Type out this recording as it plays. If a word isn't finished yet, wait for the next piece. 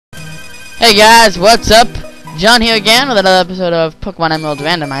Hey guys, what's up? John here again with another episode of Pokemon Emerald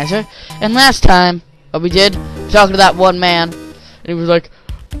Randomizer. And last time, what we did, was talking to that one man, and he was like,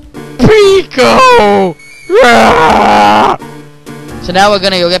 Pico! So now we're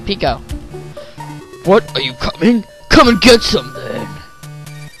gonna go get Pico. What? Are you coming? Come and get some then.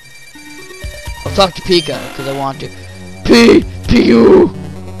 I'll talk to Pico, because I want to. Pico!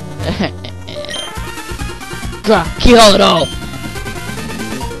 Keyhole it all!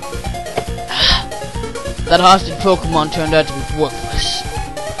 That hostage Pokemon turned out to be worthless.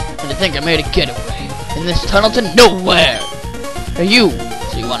 And I think I made a getaway. In this tunnel to nowhere! Hey you!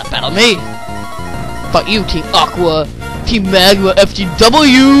 So you wanna battle me? Fuck you, Team Aqua! Team Magma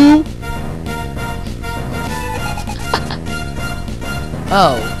FTW!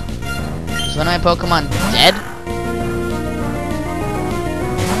 Oh. Is one of my Pokemon dead?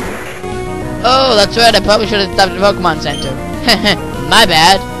 Oh, that's right, I probably should have stopped at the Pokemon Center. My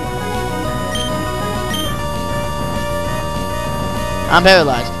bad. I'm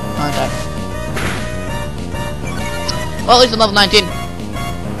paralyzed, aren't I? Well, at least I'm level 19.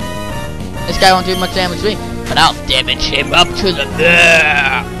 This guy won't do much damage to me, but I'll damage him up to the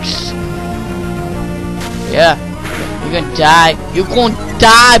max. Yeah, you're gonna die. You're gonna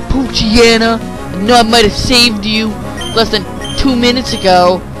die, Poochiana. I know I might have saved you less than 2 minutes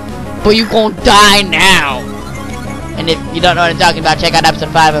ago, but you're gonna die now. And if you don't know what I'm talking about, check out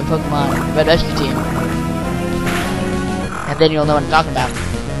episode 5 of Pokemon Red Rescue Team. And then you'll know what I'm talking about.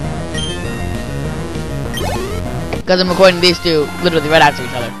 Because I'm recording these two literally right after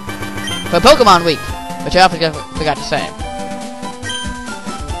each other. For Pokemon Week, which I forgot to say.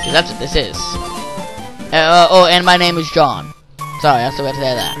 That's what this is. Oh, and my name is John. Sorry, I forgot to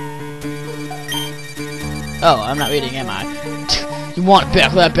say that. Oh, I'm not reading, am I? You want it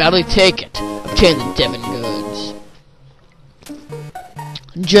back that badly? Take it. Obtain the Devon goods.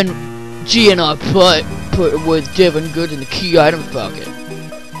 G and I put away the Devon goods in the key items bucket.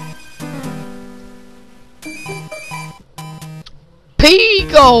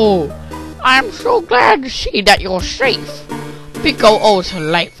 Pico! I'm so glad to see that you're safe. Pico owes her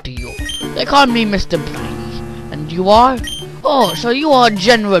life to you. They call me Mr. Brady. And you are? Oh, so you are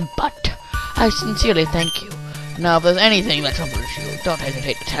General Butt. I sincerely thank you. Now, if there's anything that troubles you, don't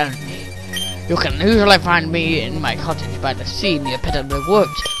hesitate to tell me. You can usually find me in my cottage by the sea near Petalburg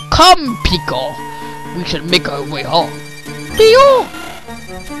Woods. Come, Pico! We should make our way home. Pico!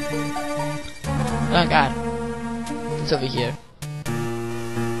 Oh god. It's over here.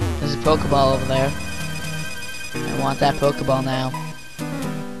 There's a Pokeball over there. I want that Pokeball now.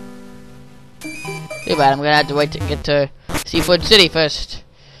 Too bad, I'm gonna have to wait to get to Seafood City first.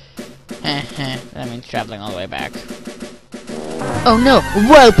 That means traveling all the way back. Oh no! A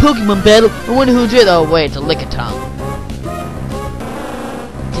wild Pokemon battle! I wonder who's it. Oh wait, it's a Lickitung.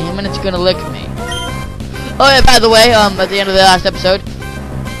 Damn it, it's gonna lick me. Oh yeah, by the way, at the end of the last episode,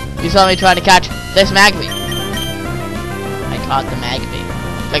 you saw me trying to catch this Magby. I caught the Magby.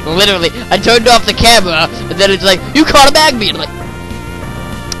 Like literally, I turned off the camera, and then it's like, you caught a Magby! And I'm like,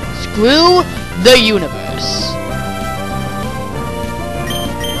 screw the universe.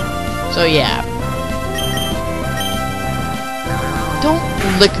 So yeah. Don't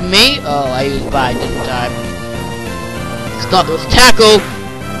lick me! Oh, I used Bite, didn't I? Stop this tackle!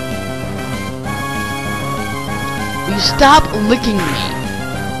 Will you stop licking me?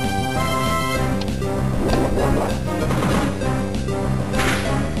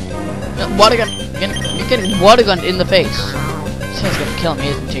 Water gun. You're getting water gunned in the face. This thing's gonna kill me,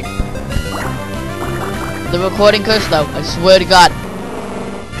 isn't she? The recording curse, though. I swear to God.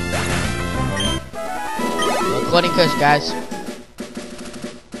 The recording curse, guys.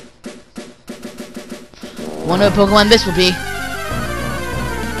 Wonder what Pokemon this will be.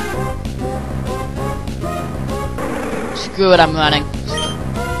 Screw it, I'm running.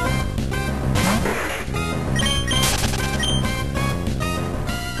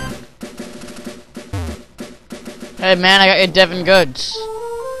 Hey man, I got your Devon goods.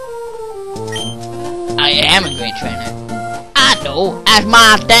 I am a great trainer. I know. As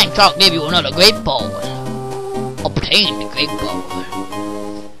my thanks, I'll give you another great ball. Obtain the great ball.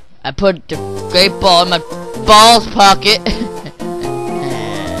 I put the great ball in my balls pocket. Penis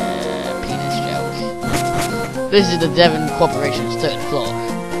joke. This is the Devon Corporation's 3rd floor.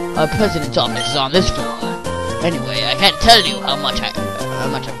 Our president's office is on this floor. Anyway, I can't tell you how much I'm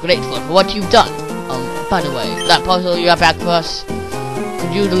grateful for what you've done. By the way, that puzzle you got back for us,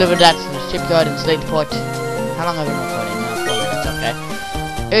 could you deliver that to the shipyard in Slateport? How long have I been recording now? 4 minutes,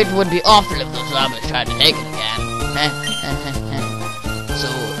 okay. It would be awful if those robbers tried to take it again.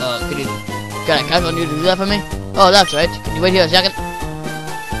 So, can I count on you to do that for me? Oh, that's right. Can you wait here a second?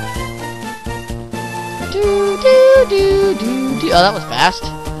 Oh, that was fast.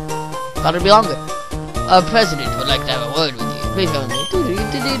 Thought it'd be longer. Our president would like to have a word with you. Please go with me.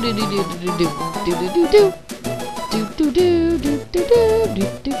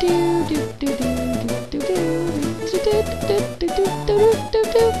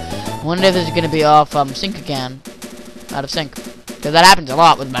 Wonder if this is gonna be off sync again. Out of sync. Because that happens a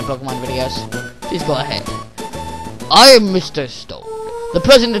lot with my Pokemon videos. Please go ahead. I am Mr. Stone, the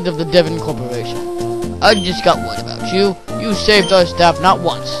president of the Devon Corporation. I just got word about you. You saved our staff not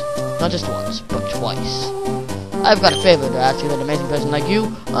once, not just once, but twice. I've got a favor to ask you, an amazing person like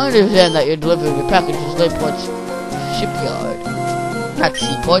you. I understand that you're delivering your package to Slayport's shipyard. Not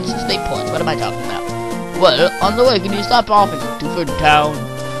seaports, Slayports. What am I talking about? Well, on the way, can you stop off in Duford Town?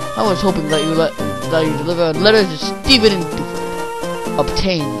 I was hoping that you deliver letters to Stephen in Duford.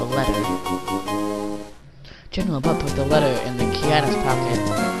 Obtain the letter. General Butt put the letter in the Kiana's pocket.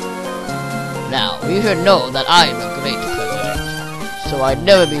 Now, you should know that I am a great president, so I'd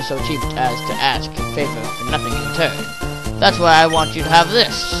never be so cheap as to ask a favor for nothing in return. That's why I want you to have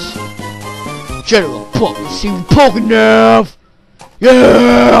this. General Butt received Pokenav!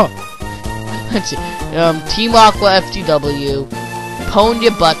 Yeah! Let's see. Team Aqua FTW,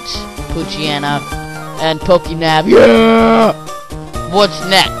 Ponya Butt, Poochyena, and Pokenav. Yeah! What's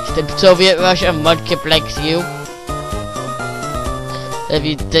next? Did Soviet Russia Mudkip likes you? If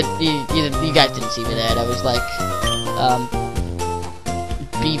you guys didn't see me there, that was like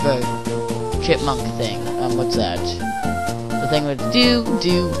beaver chipmunk thing. What's that? The thing with do with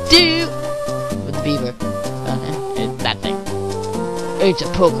the beaver. That thing. It's a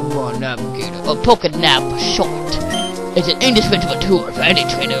Pokemon Navigator, or Pokenav for short. It's an indispensable tool for any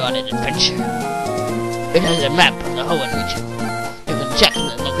trainer on an adventure. It has a map of the Hoenn region. You can check the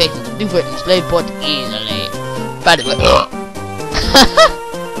locations of Duford and Slayport easily. By the way,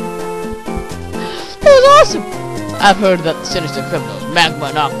 that was awesome! I've heard that the sinister criminals, Magma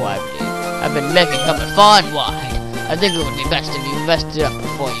and Aqua, I believe, have been making cover far and wide. I think it would be best if you invested up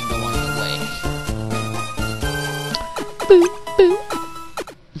before you go on your way. Boo, boo.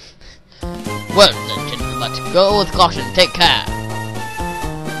 Well then, gentlemen, let's go with caution. Take care.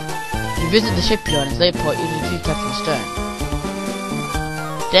 You visit the shipyard in Slayport using two touch from stern.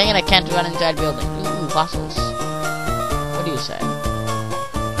 Dang it, I can't run inside building. Ooh, fossils. What do you say?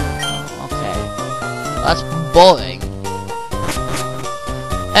 Oh, okay. Well, that's boring.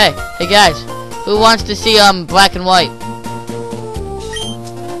 Hey guys, who wants to see black and white?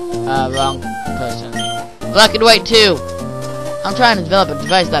 Wrong person. Black and white 2. I'm trying to develop a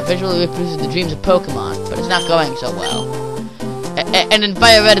device that visually reproduces the dreams of Pokemon, but it's not going so well. And in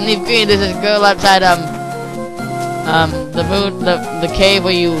Fire Red and Leaf Green, there's this girl outside the cave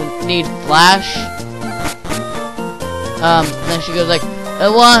where you need Flash. Then she goes like, I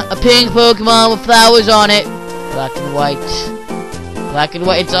want a pink Pokemon with flowers on it. Black and white. Black and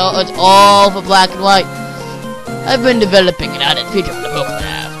white. It's all for black and white. I've been developing an added feature for the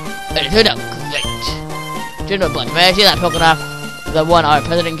Pokenav, and it turned out great. General Butt, may I see that Pokenav? The one our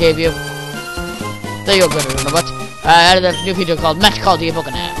president gave you? There you go, General Butt. I added a new feature called Match Call to your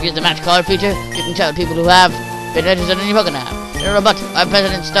Pokenav. Use the Match Call feature. You can tell people who have been registered in your Pokenav. General Butt, our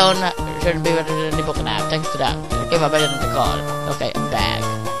President Stone shouldn't be registered in your Pokenav. Thanks for that. Give our president a call. Okay, bag.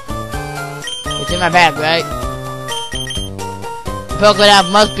 It's in my bag, right? The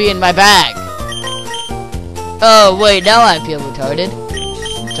Pokenav must be in my bag. Oh, wait, now I feel retarded.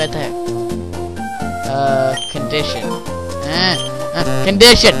 It's right there. Condition.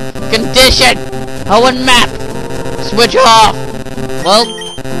 Condition! Hoenn map! Switch off! Well,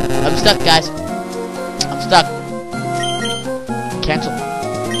 I'm stuck, guys. I'm stuck. Cancel.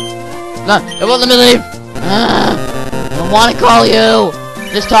 No, it won't let me leave! I don't want to call you!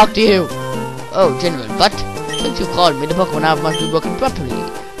 Just talk to you! Oh, General Butt, since you called me, the Pokenav must be working properly.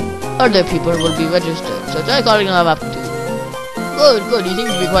 Other people will be registered, so try calling them up too. Good, you seem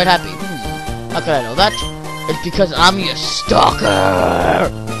to be quite happy. How can I know that? It's because I'm your stalker!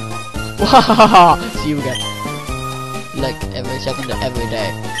 Wahahaha! See you again. Like, every second of every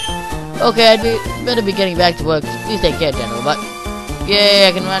day. Okay, better be getting back to work. Please take care, General Butt. Yay,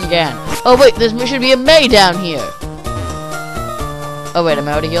 I can run again. Oh wait, there should be a May down here. Oh wait, am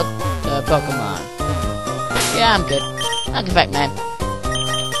I already healed? Pokemon. Yeah, I'm good. I'll get back, man.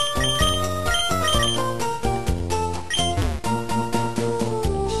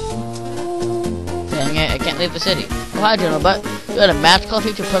 Dang it, I can't leave the city. Oh, hi, General Butt. You had a match call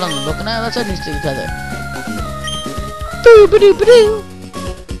feature put on the book, and now let's introduce each other. Boo-ba-doo-ba-doo.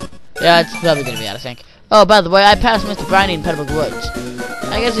 Yeah, it's probably gonna be out of sync. Oh, by the way, I passed Mr. Briny in Pebblebrook Woods.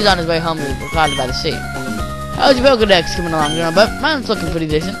 I guess he's on his way home to be clouded by the sea. How's your Pokedex coming along, General Butt? Mine's looking pretty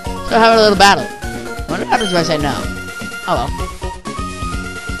decent. So having a little battle. What happens if I say no? Oh well.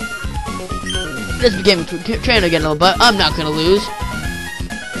 This became a trainer again, but I'm not gonna lose.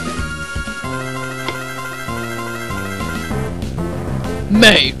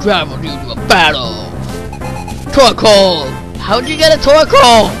 May travel you to a battle. Torkoal! How'd you get a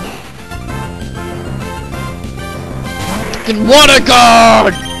Torkoal? Fucking water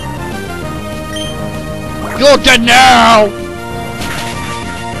guard! You're dead now!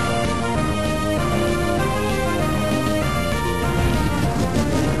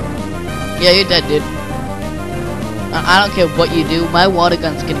 Yeah, you're dead, dude. I don't care what you do, my water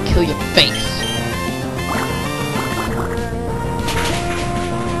gun's gonna kill your face.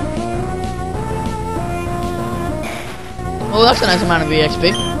 Oh, that's a nice amount of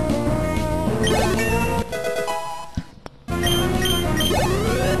EXP.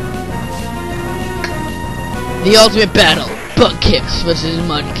 The ultimate battle, Butt Kips versus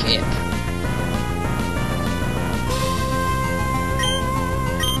Mudkip.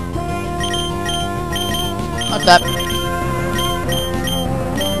 What's that?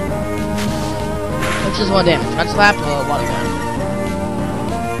 Which is more damage, Mud Slap or Water Gun?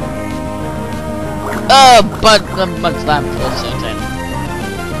 Oh, but the Mud Slap for certain.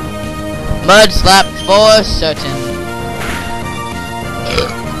 Mud Slap for certain.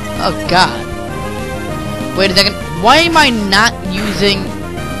 Oh god. Wait a second. Why am I not using...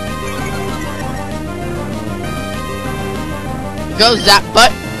 Go Zap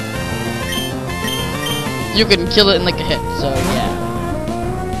Butt. You can kill it in like a hit, so yeah.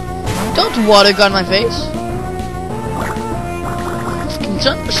 Don't water gun my face.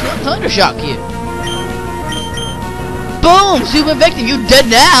 Thunder shock you. Boom! Super effective. You dead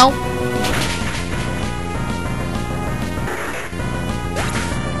now.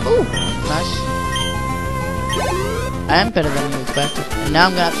 Ooh, nice. I am better than you expected. And now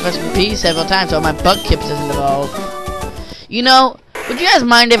I'm gonna have to press P several times so my Butt Kips doesn't evolve. You know, would you guys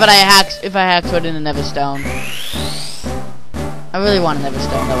mind if I hack put in a Neverstone? I really want a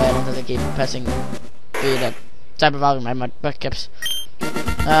Neverstone, that way I don't have to keep pressing B to type evolving my Butt Kips.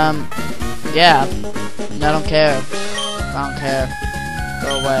 Yeah. I don't care. I don't care. Go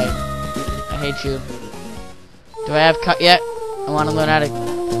away. I hate you. Do I have cut yet? I want to learn how to... I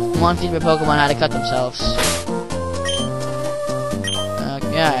want to teach my Pokemon how to cut themselves.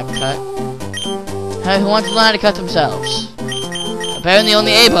 Yeah, I have cut. Hey, who wants to learn how to cut themselves? Apparently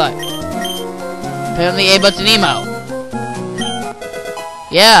only A-Butt. Apparently A-Butt's an emo.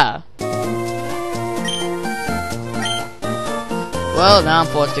 Yeah. Well, now I'm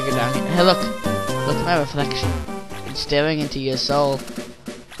forced to go down here. Hey, look. Look at my reflection. It's staring into your soul.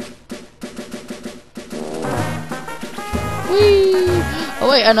 Whee! Oh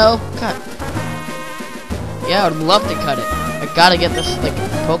wait, I know. Cut. Yeah, I would love to cut it. I gotta get this, like,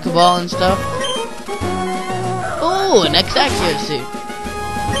 Pokeball and stuff. Ooh, an X accuracy.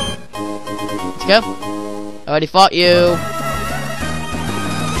 Let's go. I already fought you.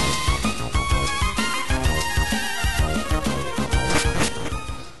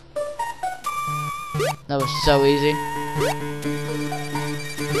 That was so easy.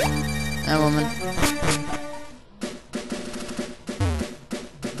 That woman.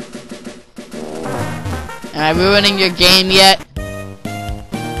 Am I ruining your game yet?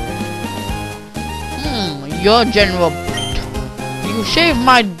 Your general... You shaved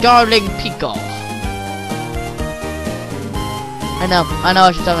my darling Pico. I know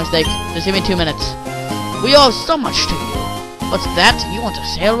I should have a mistake. Just give me 2 minutes. We owe so much to you. What's that? You want to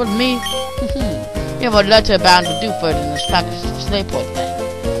sail with me? You have a letter bound to Dewford in this package of Slayport thing.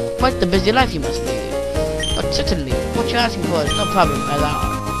 Quite the busy life you must lead. But certainly, what you're asking for is no problem at all.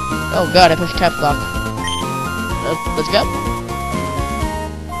 Oh god, I pushed cap lock. Let's go.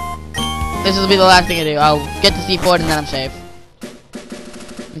 This will be the last thing I do. I'll get the C4 and then I'm safe.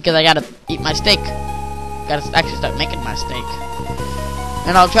 Because I gotta eat my steak. Gotta actually start making my steak.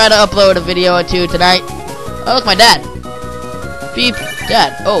 And I'll try to upload a video or two tonight. Oh, look, my dad. Beep.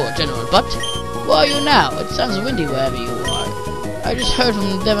 Dad. Oh, General Butt. Where are you now? It sounds windy wherever you are. I just heard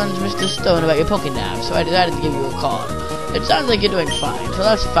from Devon's Mr. Stone about your Pokénap, so I decided to give you a call. It sounds like you're doing fine, so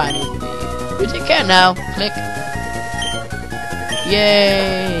that's fine with me. You take care now. Click.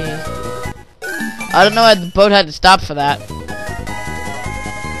 Yay. I don't know why the boat had to stop for that.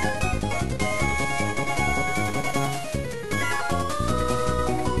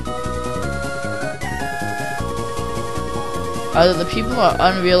 Either the people are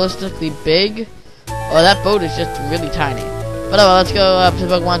unrealistically big, or that boat is just really tiny. But oh well, let's go up to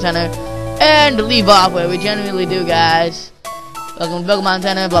Pokemon Center and leave off where we generally do, guys. Welcome to Pokemon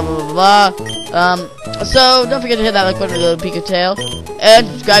Center, blah blah blah blah. So don't forget to hit that like button with a little Pikachu tail, and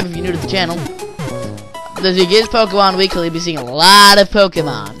subscribe if you're new to the channel. This week is Pokemon Week, so you'll be seeing a lot of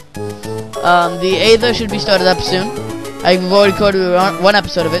Pokemon. The Aether should be started up soon. I've already recorded one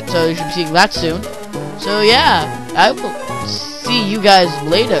episode of it, so you should be seeing that soon. So yeah, I will see you guys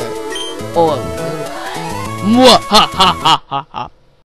later. Or mwah ha ha ha ha ha.